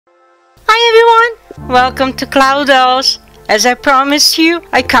Welcome to Claudolls. As I promised you,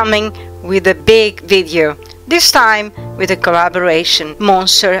 I'm coming with a big video. This time with a collaboration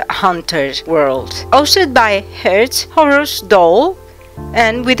Monster Hunter's World, hosted by Hertz Horror's Doll,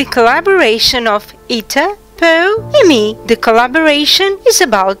 and with the collaboration of Ita, Poe, and me. The collaboration is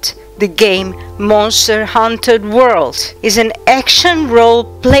about the game Monster Hunter World. Is an action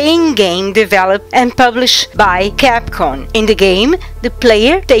role-playing game developed and published by Capcom. In the game, the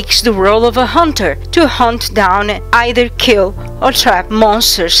player takes the role of a hunter to hunt down and either kill or trap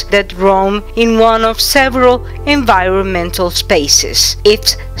monsters that roam in one of several environmental spaces.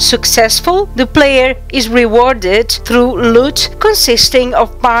 If successful, the player is rewarded through loot consisting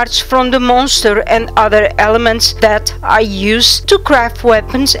of parts from the monster and other elements that are used to craft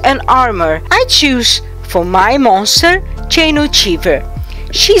weapons and armor. I choose for my monster Xeno Xijva.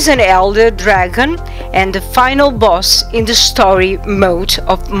 She's an elder dragon and the final boss in the story mode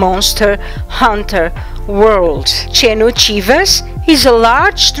of Monster Hunter World. Xeno Xijva is a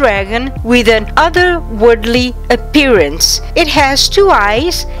large dragon with an otherworldly appearance. It has 2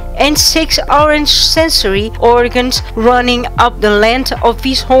 eyes and 6 orange sensory organs running up the length of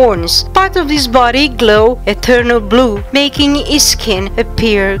his horns. Part of his body glow eternal blue, making his skin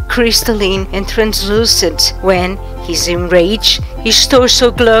appear crystalline and translucent. When he's enraged, his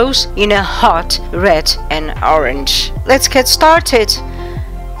torso glows in a hot red and orange. Let's get started.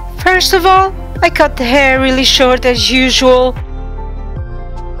 First of all, I cut the hair really short as usual.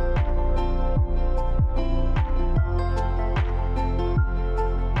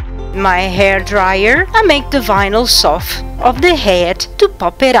 My hair dryer, I make the vinyl soft of the head to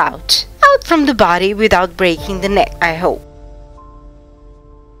pop it out from the body without breaking the neck, I hope.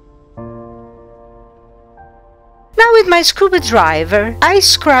 Now with my scuba driver, I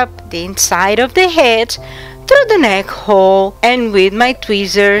scrub the inside of the head through the neck hole, and with my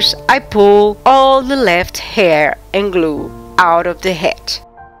tweezers I pull all the left hair and glue out of the head.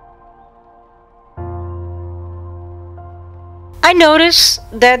 I notice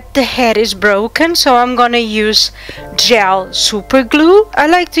that the head is broken, so I'm gonna use gel super glue. I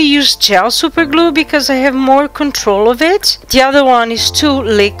like to use gel super glue because I have more control of it. The other one is too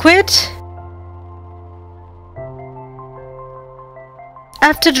liquid.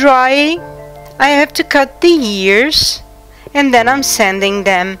 After drying, I have to cut the ears and then I'm sanding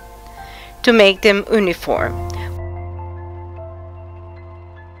them to make them uniform.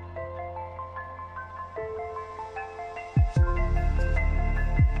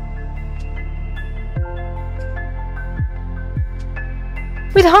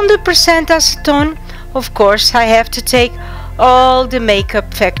 With 100% acetone, of course, I have to take all the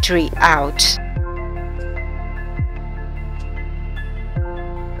makeup factory out.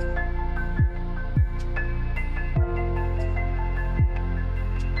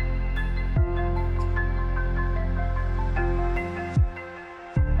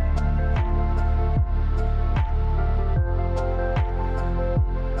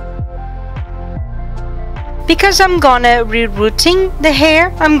 Because I'm gonna rerouting the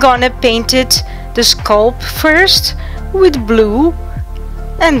hair, I'm gonna paint it the scalp first with blue,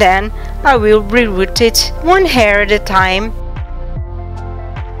 and then I will reroute it one hair at a time.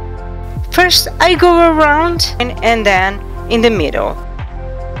 First I go around and then in the middle.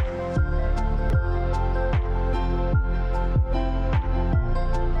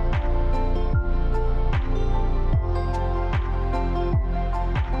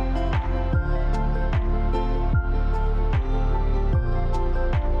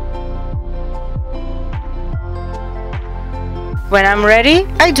 When I'm ready,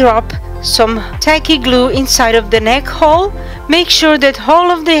 I drop some tacky glue inside of the neck hole. Make sure that all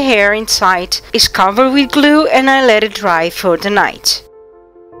of the hair inside is covered with glue and I let it dry for the night.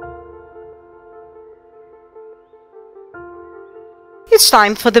 It's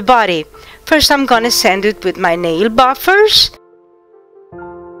time for the body. First I'm gonna sand it with my nail buffers.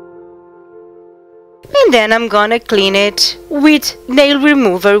 And then I'm gonna clean it with nail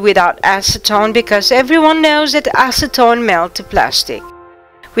remover without acetone, because everyone knows that acetone melts the plastic.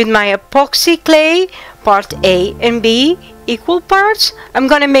 With my epoxy clay, part A and B, equal parts, I'm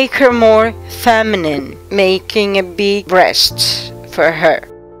gonna make her more feminine, making a big breast for her.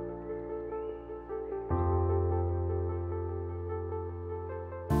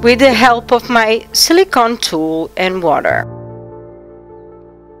 With the help of my silicone tool and water.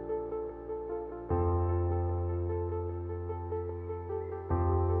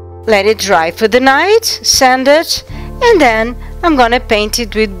 Let it dry for the night, sand it, and then I'm gonna paint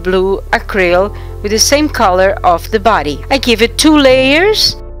it with blue acryl with the same color of the body. I give it 2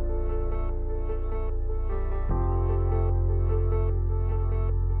 layers.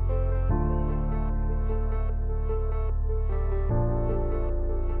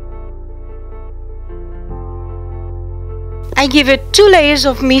 I give it 2 layers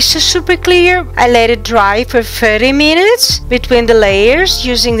of Mr. Super Clear. I let it dry for 30 minutes between the layers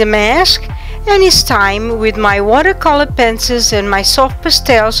using the mask, and it's time with my watercolor pencils and my soft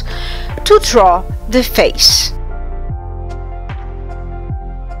pastels to draw the face.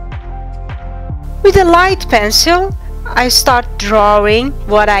 With a light pencil, I start drawing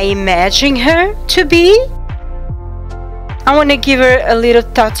what I imagine her to be. I want to give her a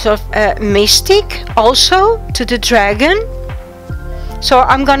little touch of mystic also to the dragon. So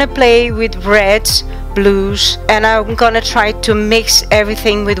I'm gonna play with reds, blues, and I'm gonna try to mix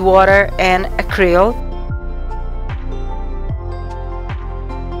everything with water and acryl.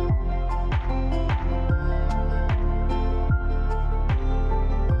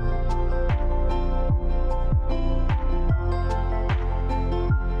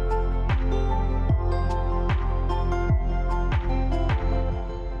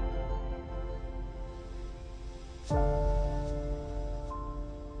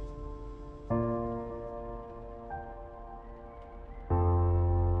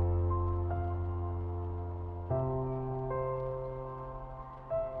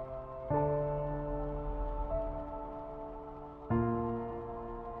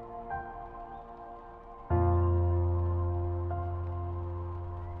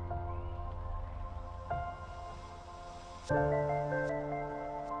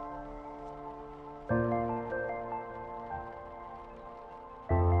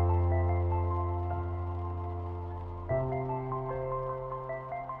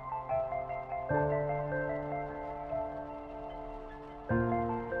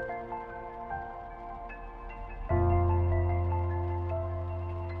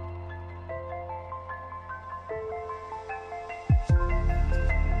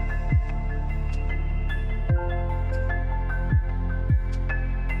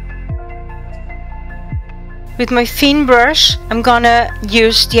 With my thin brush, I'm gonna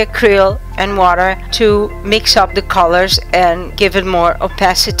use the acryl and water to mix up the colors and give it more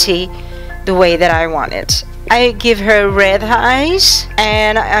opacity the way that I want it. I give her red eyes,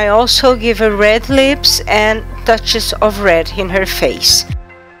 and I also give her red lips and touches of red in her face.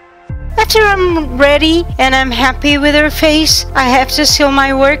 After I'm ready and I'm happy with her face, I have to seal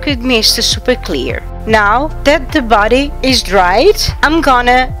my work with Mr. Super Clear. Now that the body is dried, I'm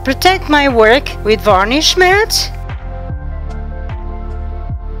gonna protect my work with Varnish matte.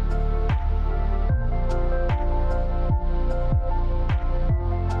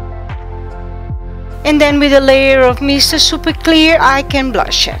 And then with a layer of Mr. Super Clear, I can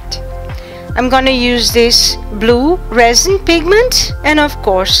blush it. I'm gonna use this blue resin pigment and of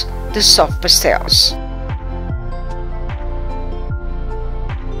course the soft pastels.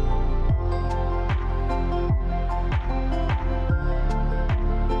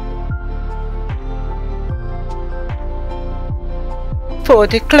 For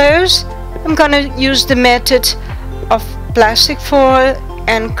the clothes, I'm gonna use the method of plastic foil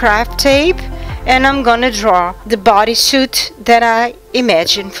and craft tape, and I'm gonna draw the bodysuit that I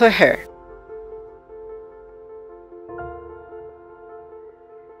imagine for her.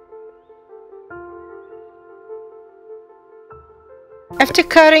 After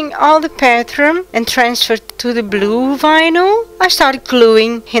cutting all the pattern and transfer to the blue vinyl, I start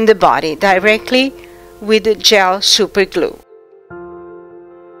gluing in the body directly with the gel super glue.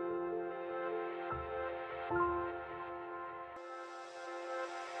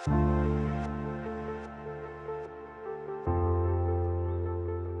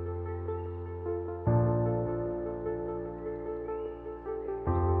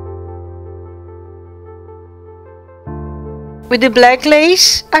 With the black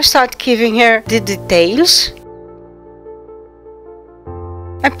lace, I start giving her the details.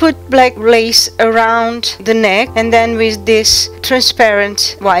 I put black lace around the neck, and then with this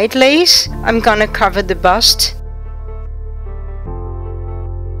transparent white lace, I'm gonna cover the bust.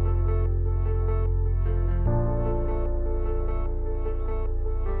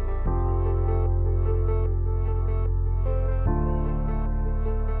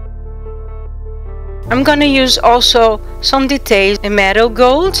 I'm gonna use also some details in metal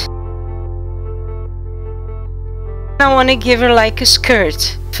gold. I want to give her like a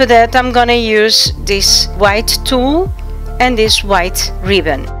skirt. For that I'm gonna use this white tulle and this white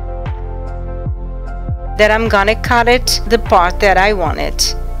ribbon. Then I'm gonna cut it the part that I want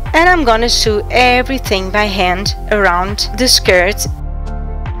it. And I'm gonna sew everything by hand around the skirt.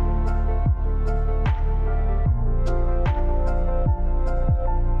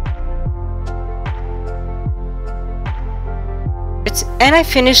 And I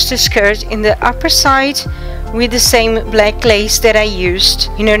finished the skirt in the upper side with the same black lace that I used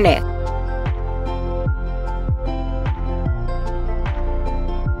in her neck.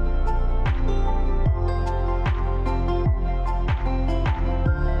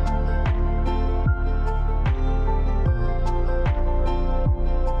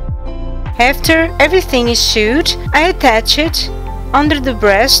 After everything is sewed, I attach it under the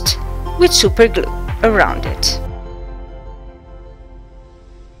breast with super glue around it.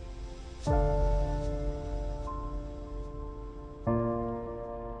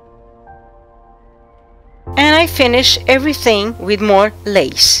 And I finish everything with more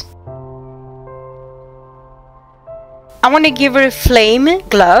lace. I want to give her flame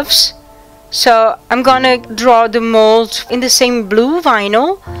gloves, so I'm gonna draw the mold in the same blue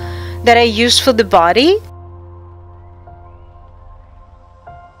vinyl that I used for the body.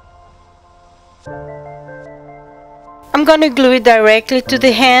 I'm gonna glue it directly to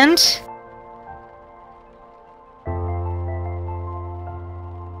the hand.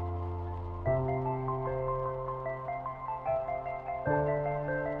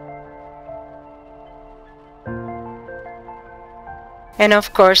 And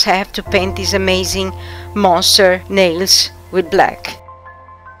of course I have to paint these amazing monster nails with black.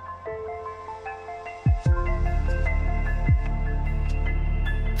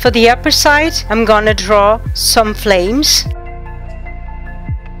 For the upper side, I'm gonna draw some flames.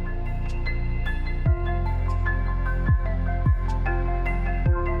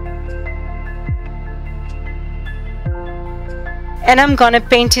 And I'm gonna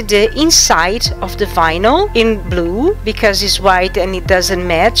paint the inside of the vinyl in blue because it's white and it doesn't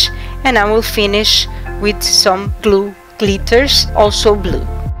match, and I will finish with some glue glitters, also blue.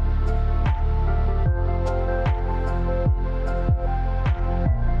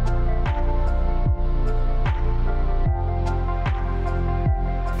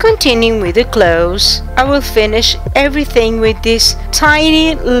 Continuing with the clothes, I will finish everything with this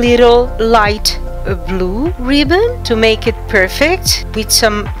tiny little light blue ribbon to make it perfect, with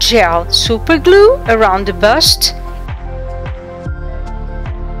some gel super glue around the bust.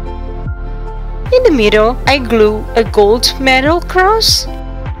 In the middle I glue a gold metal cross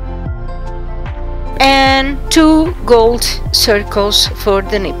and 2 gold circles for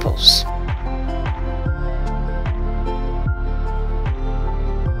the nipples.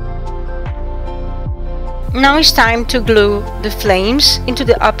 Now it's time to glue the flames into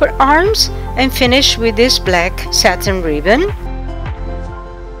the upper arms and finish with this black satin ribbon.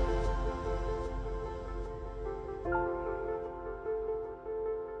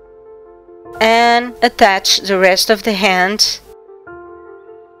 And attach the rest of the hand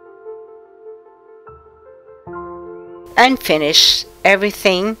and finish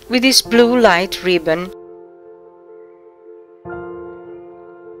everything with this blue light ribbon.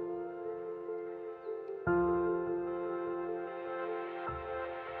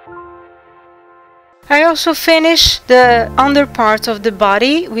 I also finish the under part of the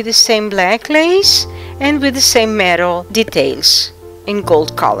body with the same black lace and with the same metal details in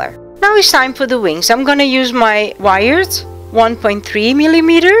gold color. Now it's time for the wings. I'm gonna use my wired 1.3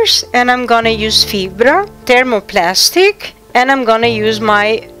 millimeters and I'm gonna use fibra, thermoplastic, and I'm gonna use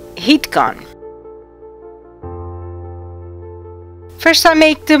my heat gun. First I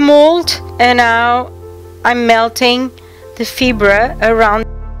make the mold and now I'm melting the fibra around.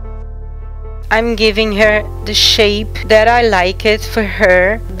 I'm giving her the shape that I like it for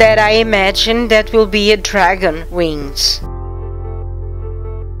her, that I imagine that will be a dragon wings.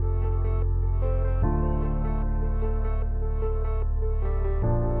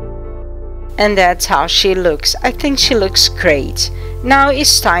 And that's how she looks. I think she looks great. Now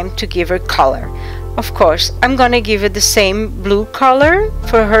it's time to give her color. Of course, I'm gonna give her the same blue color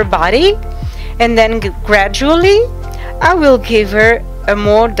for her body, and then gradually I will give her a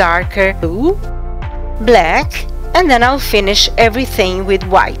more darker blue, black, and then I'll finish everything with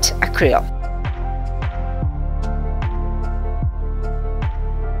white acryl.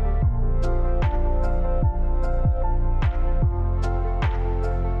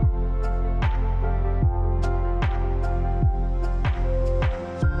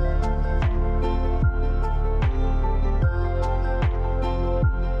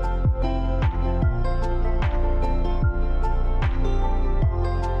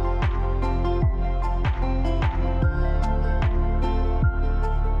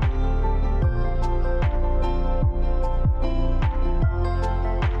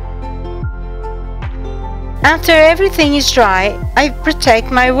 After everything is dry, I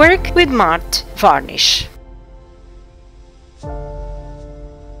protect my work with matte varnish.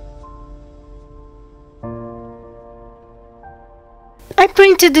 I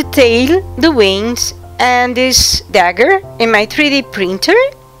printed the tail, the wings, and this dagger in my 3D printer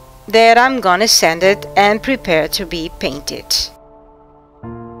that I'm gonna send it and prepare to be painted.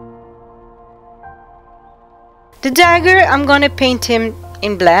 The dagger, I'm gonna paint him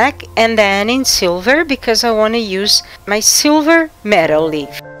in black and then in silver because I want to use my silver metal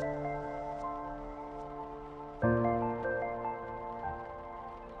leaf.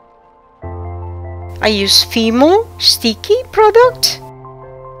 I use Fimo sticky product.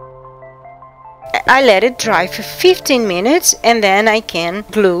 I let it dry for 15 minutes and then I can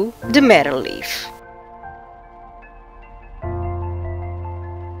glue the metal leaf.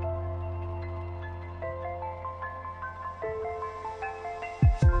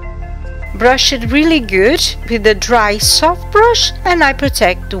 Brush it really good with a dry soft brush and I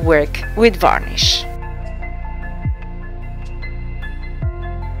protect the work with varnish.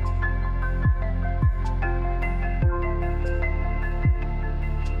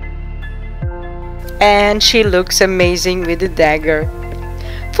 And she looks amazing with the dagger.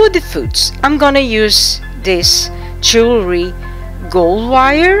 For the foots, I'm gonna use this jewelry gold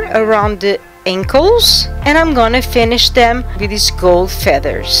wire around the ankles and I'm gonna finish them with these gold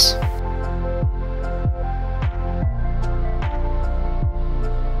feathers.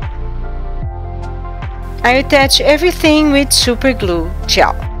 I attach everything with super glue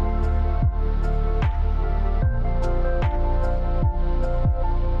gel.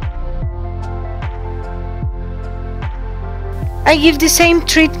 I give the same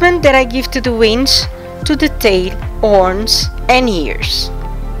treatment that I give to the wings, to the tail, horns and ears.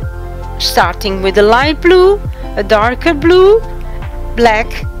 Starting with a light blue, a darker blue, black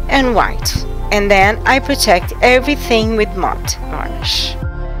and white. And then I protect everything with matte varnish.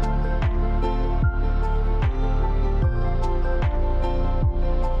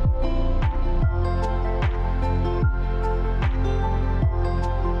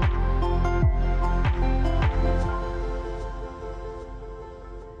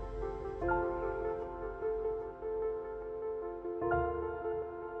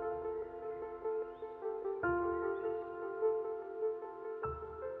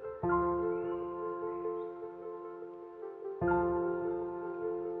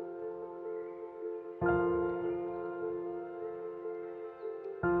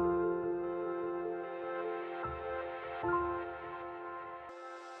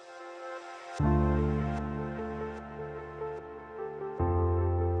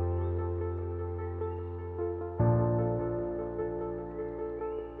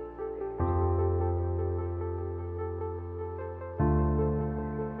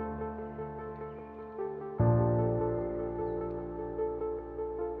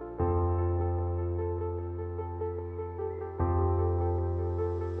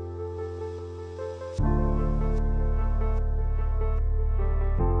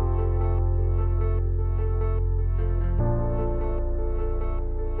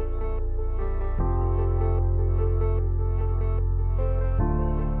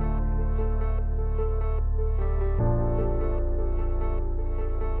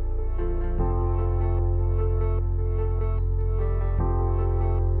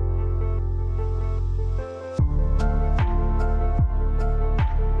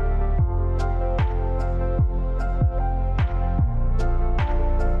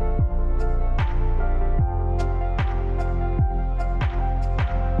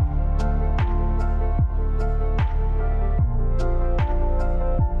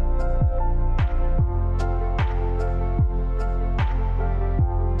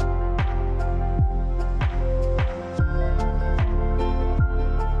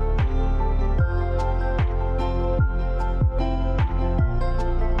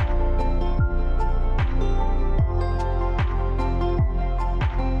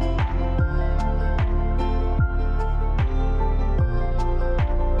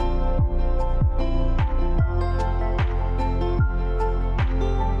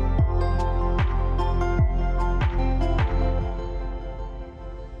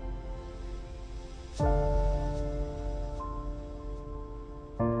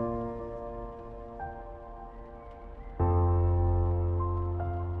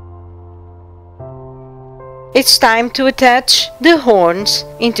 It's time to attach the horns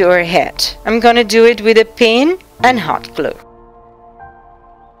into her head. I'm gonna do it with a pin and hot glue.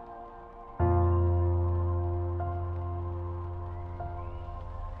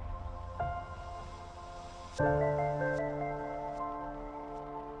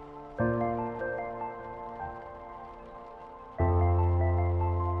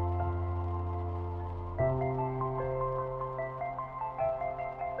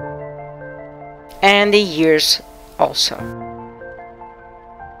 And the ears also.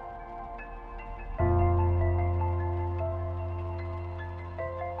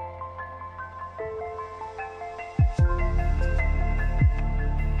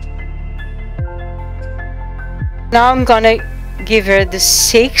 Now I'm gonna give her the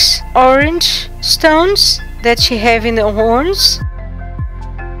 6 orange stones that she have in the horns.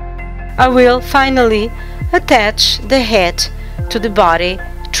 I will finally attach the head to the body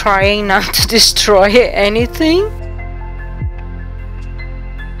trying not to destroy anything.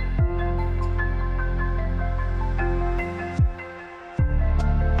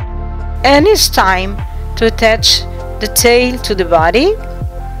 And it's time to attach the tail to the body.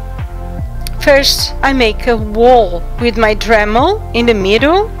 First, I make a wall with my Dremel in the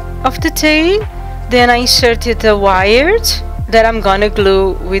middle of the tail. Then I inserted the wire that I'm gonna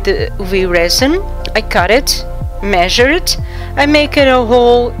glue with the UV resin. I cut it, measure it. I make it a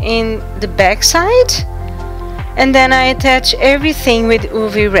hole in the back side. And then I attach everything with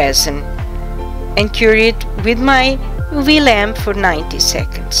UV resin and cure it with my UV lamp for 90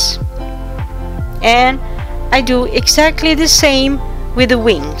 seconds. And I do exactly the same with the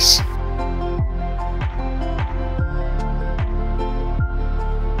wings.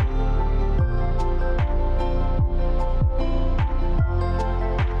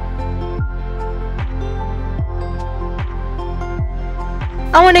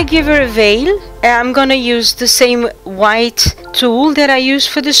 I want to give her a veil. I'm gonna use the same white tool that I used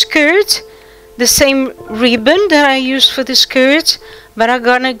for the skirt, the same ribbon that I used for the skirt, but I'm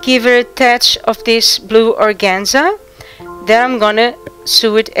gonna give her a touch of this blue organza. Then I'm gonna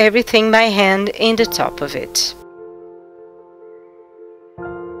sew it everything by hand in the top of it.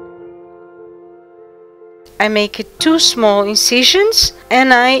 I make it 2 small incisions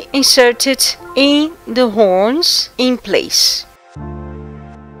and I insert it in the horns in place.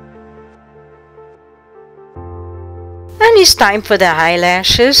 And it's time for the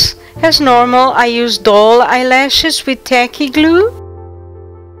eyelashes. As normal, I use doll eyelashes with tacky glue.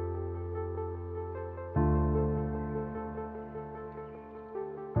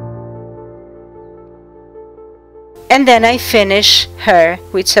 And then I finish her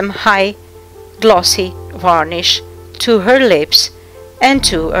with some high glossy varnish to her lips and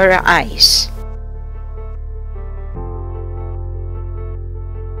to her eyes.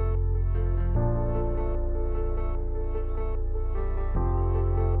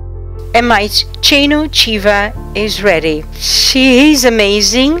 And my Xeno Xijva is ready. She is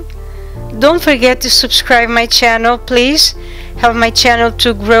amazing. Don't forget to subscribe my channel, please. Help my channel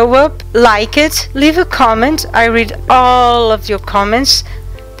to grow up. Like it. Leave a comment. I read all of your comments.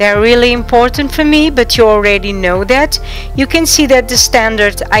 They're really important for me, but you already know that. You can see that the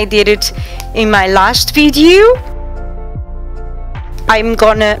standard, I did it in my last video. I'm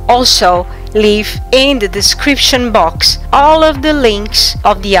gonna also leave in the description box all of the links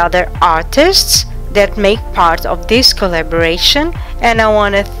of the other artists that make part of this collaboration. And I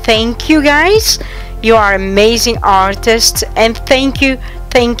want to thank you guys. You are amazing artists, and thank you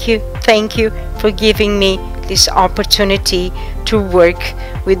for giving me this opportunity to work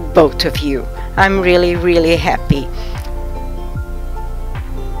with both of you. I'm really happy.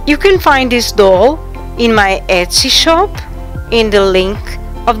 You can find this doll in my Etsy shop in the link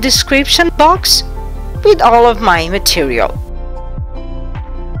of description box with all of my material.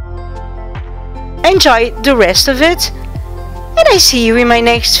 Enjoy the rest of it, and I see you in my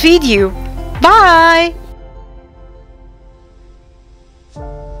next video. Bye!